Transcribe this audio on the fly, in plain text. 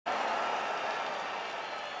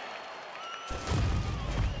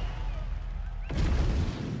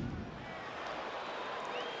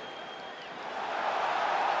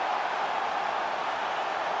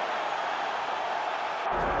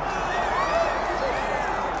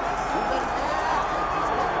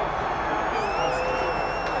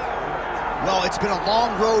Well, it's been a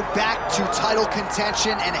long road back to title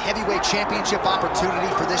contention and a heavyweight championship opportunity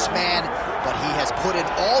for this man, but he has put in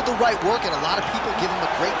all the right work, and a lot of people give him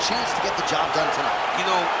a great chance to get the job done tonight. You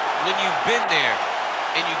know, when you've been there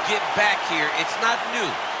and you get back here, it's not new.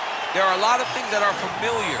 There are a lot of things that are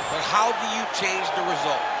familiar, but how do you change the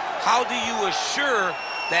result? How do you assure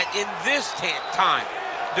that in this time,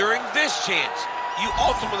 during this chance, you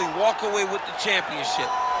ultimately walk away with the championship?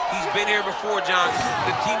 He's been here before, John.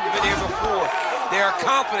 The team's been here before. They are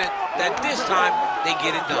confident that this time they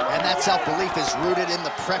get it done. And that self-belief is rooted in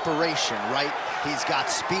the preparation, right? He's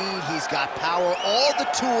got speed, he's got power, all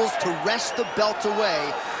the tools to wrest the belt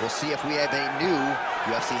away. We'll see if we have a new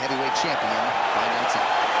UFC heavyweight champion by night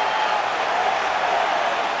out.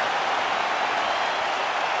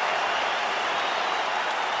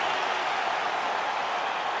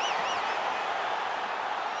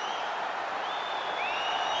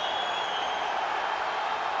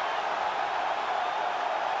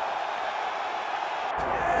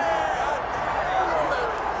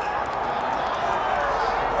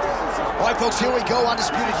 All right, folks, here we go.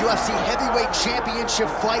 Undisputed UFC heavyweight championship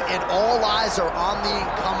fight, and all eyes are on the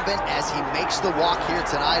incumbent as he makes the walk here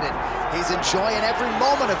tonight, and he's enjoying every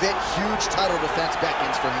moment of it. Huge title defense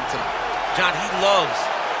beckons for him tonight. John, he loves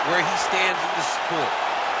where he stands in the sport.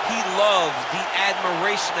 He loves the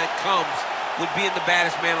admiration that comes with being the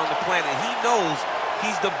baddest man on the planet. He knows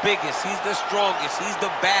he's the biggest, he's the strongest, he's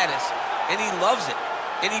the baddest, and he loves it.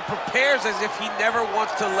 And he prepares as if he never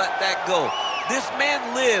wants to let that go. This man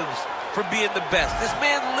lives for being the best. This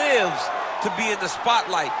man lives to be in the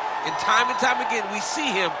spotlight. And time again, we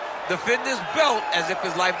see him defend this belt as if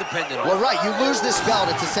his life depended on it. Well, right, you lose this belt,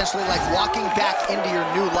 it's essentially like walking back into your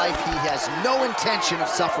new life. He has no intention of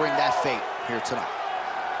suffering that fate here tonight.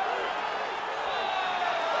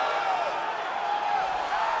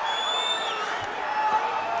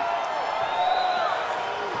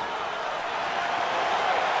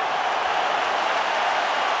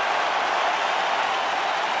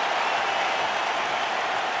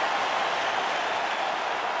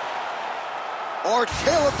 Our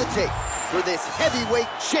tale of the tape for this heavyweight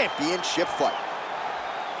championship fight.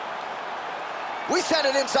 We send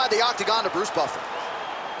it inside the octagon to Bruce Buffer.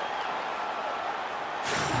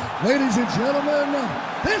 Ladies and gentlemen,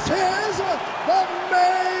 this is the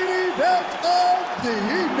main event of the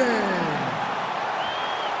evening.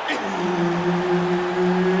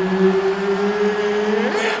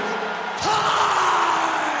 It's time!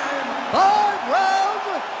 5 rounds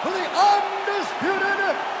for the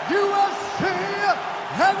undisputed UFC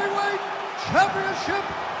Heavyweight Championship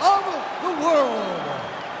of the world.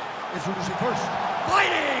 Introducing first,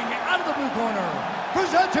 fighting out of the blue corner,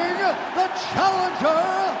 presenting the challenger,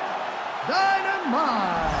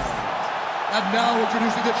 Dynamite. And now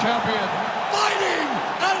introducing the champion, fighting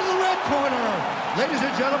out of the red corner. Ladies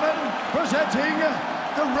and gentlemen, presenting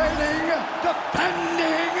the reigning,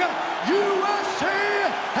 defending UFC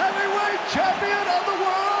Heavyweight Champion of the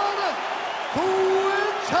world,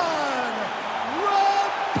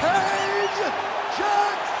 Rampage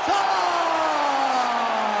Jackson!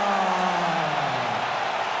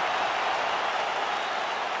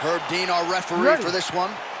 Herb Dean, our referee for this one.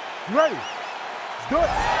 Ready. Let's do it.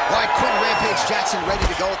 All right, Quinn Rampage Jackson ready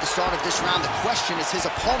to go at the start of this round. The question is his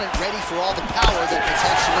opponent ready for all the power that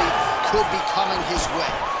potentially could be coming his way.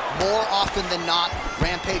 More often than not,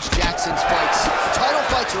 Rampage Jackson's fights, title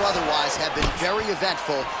fights or otherwise, have been very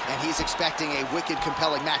eventful, and he's expecting a wicked,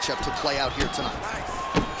 compelling matchup to play out here tonight.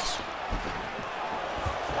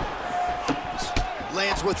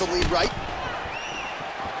 Lands with the lead right.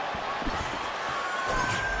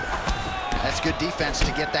 That's good defense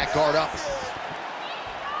to get that guard up.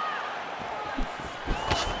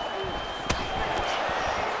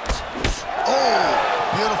 Oh,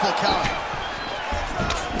 beautiful counter.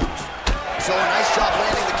 So a nice job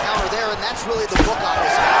landing the counter there, and that's really the book on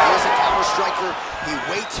this guy. He is a counter striker. He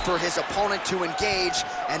waits for his opponent to engage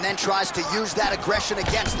and then tries to use that aggression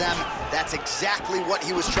against them. That's exactly what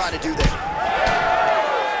he was trying to do there.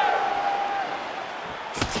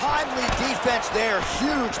 Timely defense there.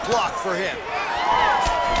 Huge block for him.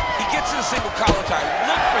 He gets in a single collar tie.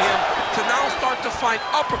 Look for him to now start to find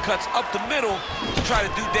uppercuts up the middle to try to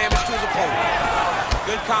do damage to his opponent.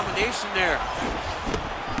 Good combination there.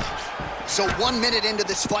 So 1 minute into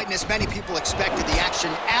this fight, and as many people expected, the action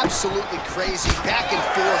absolutely crazy, back and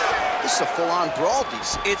forth. This This is a full-on brawl,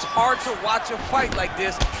 DC. It's hard to watch a fight like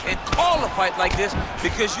this and call a fight like this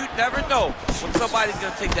because you never know when somebody's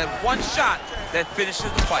going to take that one shot that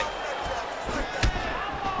finishes the fight.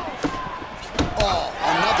 Oh,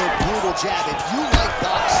 another brutal jab. If you like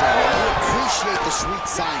boxing and you appreciate the sweet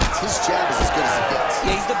science, his jab is as good as it gets.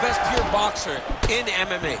 Yeah, he's the best pure boxer in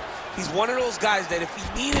MMA. He's one of those guys that if he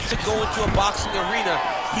needed to go into a boxing arena,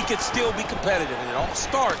 he could still be competitive, and it all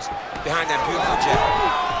starts behind that beautiful jab.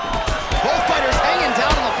 Both fighters hanging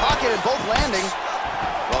down in the pocket and both landing.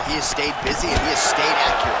 Well, he has stayed busy and he has stayed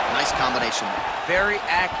accurate. Nice combination. Very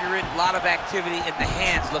accurate, a lot of activity, and the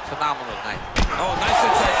hands look phenomenal tonight. Oh, nice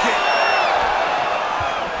inside kick.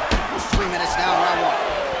 3 minutes now in round one.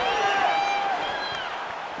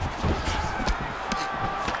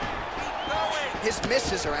 His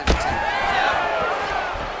misses are entertaining.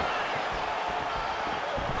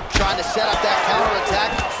 Trying to set up that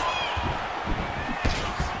counterattack.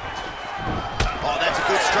 Oh, that's a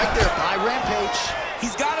good strike there by Rampage.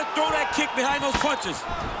 He's got to throw that kick behind those punches.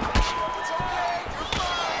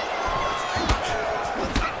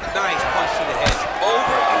 Nice punch to the head.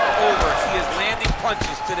 Over and over, he is landing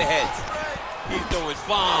punches to the head. He's throwing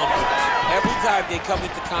bombs. Every time they come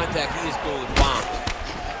into contact, he is throwing bombs.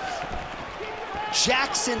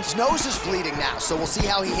 Jackson's nose is bleeding now, so we'll see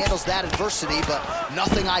how he handles that adversity, but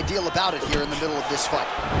nothing ideal about it here in the middle of this fight.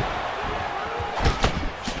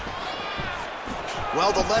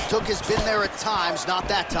 Well, the left hook has been there at times, not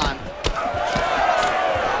that time.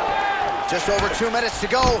 Just over 2 minutes to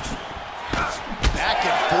go. Back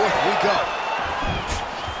and forth we go.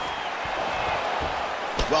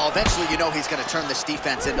 Well, eventually you know he's going to turn this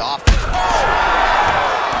defense into offense.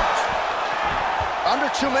 Under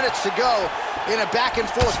 2 minutes to go in a back and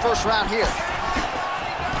forth first round here.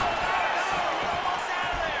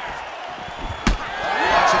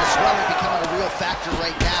 Watching the swelling becoming a real factor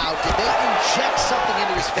right now. Did they inject something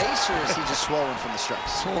into his face, or is he just swollen from the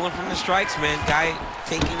strikes? Swollen from the strikes, man. Guy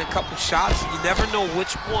taking a couple shots. You never know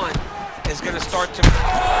which one is going to start to...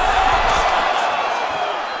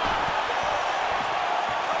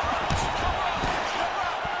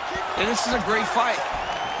 And this is a great fight.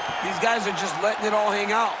 These guys are just letting it all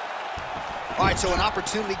hang out. All right, so an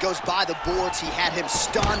opportunity goes by the boards. He had him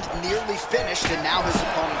stunned, nearly finished, and now his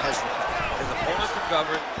opponent has recovered. His opponent's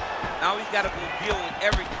recovered. Now he's got to go deal with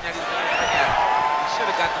everything that he's going to have. He should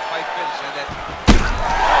have got the fight finished. And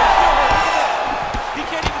he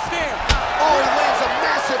can't even stand. Oh, he lands a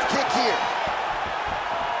massive kick here.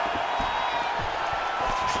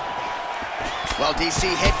 Well, DC,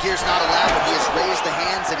 headgear's not allowed, but he has raised the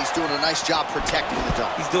hands, and he's doing a nice job protecting the dome.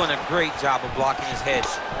 He's doing a great job of blocking his head.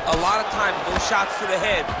 A lot of times, those shots to the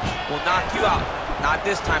head will knock you out. Not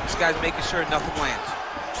this time. This guy's making sure nothing lands.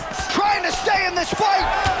 Trying to stay in this fight.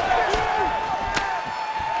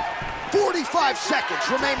 45 seconds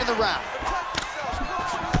remain in the round.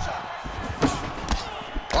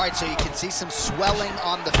 All right, so you can see some swelling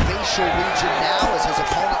on the facial region now as his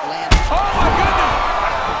opponent lands. Oh, my goodness!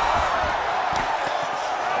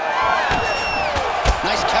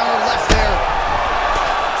 Nice counter left there.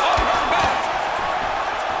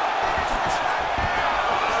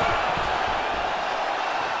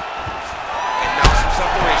 And now some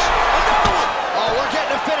separation. Oh, we're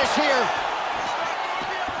getting a finish here.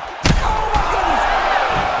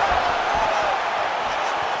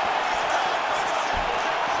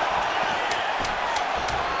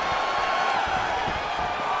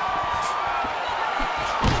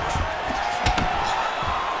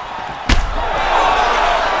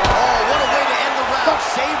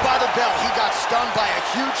 Stunned by a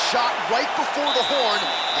huge shot right before the horn,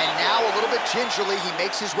 and now a little bit gingerly he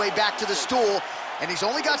makes his way back to the stool, and he's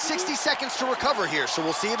only got 60 seconds to recover here, so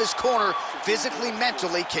we'll see if his corner physically,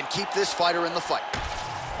 mentally can keep this fighter in the fight.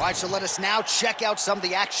 All right, so let us now check out some of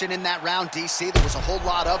the action in that round, DC. There was a whole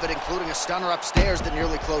lot of it, including a stunner upstairs that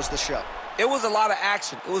nearly closed the show. It was a lot of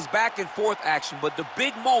action. It was back and forth action, but the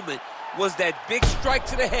big moment was that big strike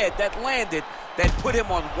to the head that landed, that put him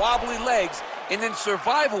on wobbly legs, and in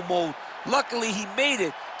survival mode. Luckily, he made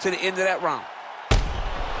it to the end of that round.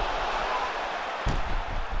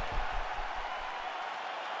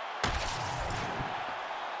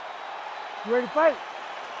 You ready to fight?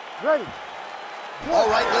 Ready. All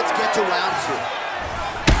right, let's get to round two.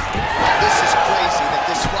 Well, this is crazy that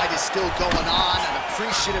this fight is still going on. An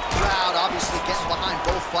appreciative crowd obviously getting behind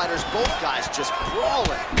both fighters. Both guys just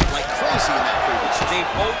brawling like crazy in that previous fight. They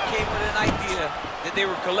both came with an idea that they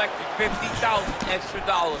were collecting $50,000 extra.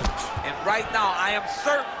 And right now, I am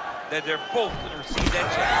certain that they're both going to receive that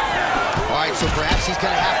jab. All right, so perhaps he's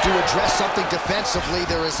going to have to address something defensively.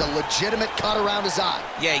 There is a legitimate cut around his eye.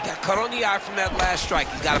 Yeah, he got cut on the eye from that last strike.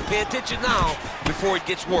 He's got to pay attention now before it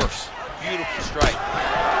gets worse. Beautiful strike.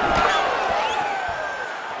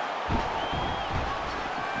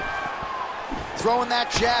 Throwing that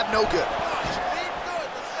jab, no good.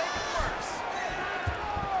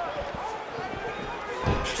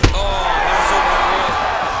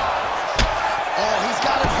 Oh, he's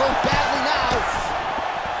got him hurt badly now.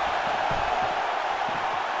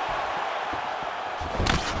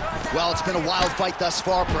 Well, it's been a wild fight thus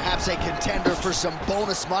far. Perhaps a contender for some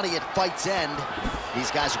bonus money at fight's end. These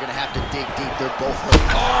guys are going to have to dig deep. They're both hurt.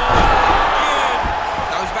 Oh, man.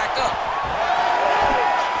 Now he's back up.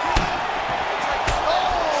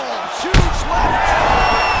 Huge left.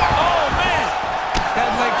 Oh, man. That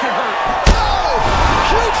leg can hurt. Oh,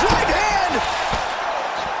 huge right hand.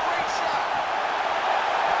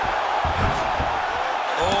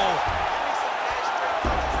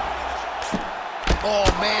 Oh,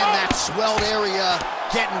 man, that swelled area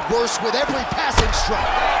getting worse with every passing strike.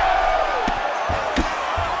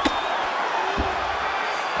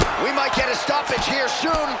 We might get a stoppage here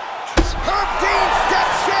soon. Herb Dean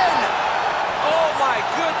steps in. Oh, my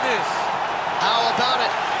goodness. How about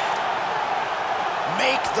it?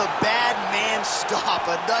 Make the bad man stop.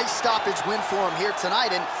 A nice stoppage win for him here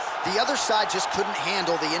tonight, and the other side just couldn't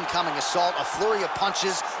handle the incoming assault. A flurry of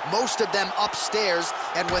punches, most of them upstairs,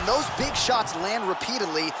 and when those big shots land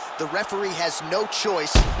repeatedly, the referee has no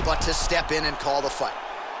choice but to step in and call the fight.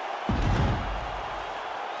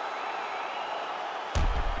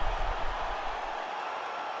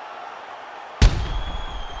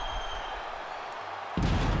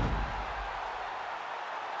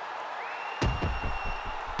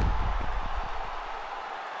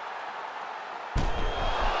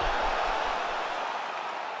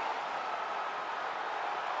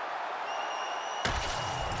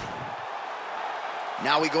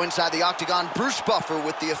 Now we go inside the octagon. Bruce Buffer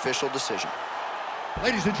with the official decision.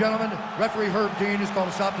 Ladies and gentlemen, referee Herb Dean has called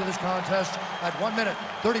a stop to this contest at 1 minute,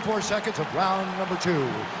 34 seconds of round number 2.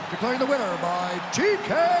 Declaring the winner by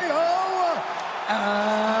TKO,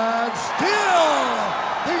 and still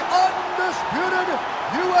the undisputed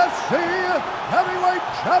UFC heavyweight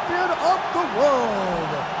champion of the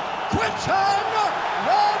world, Tyson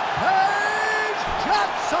Rampage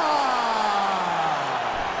Jackson!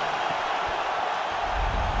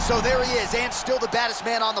 So there he is, and still the baddest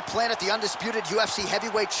man on the planet, the undisputed UFC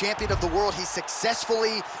heavyweight champion of the world. He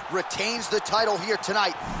successfully retains the title here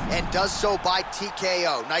tonight and does so by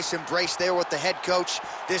TKO. Nice embrace there with the head coach.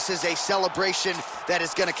 This is a celebration that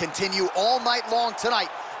is going to continue all night long tonight.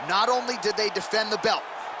 Not only did they defend the belt,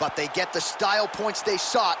 but they get the style points they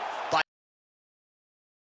sought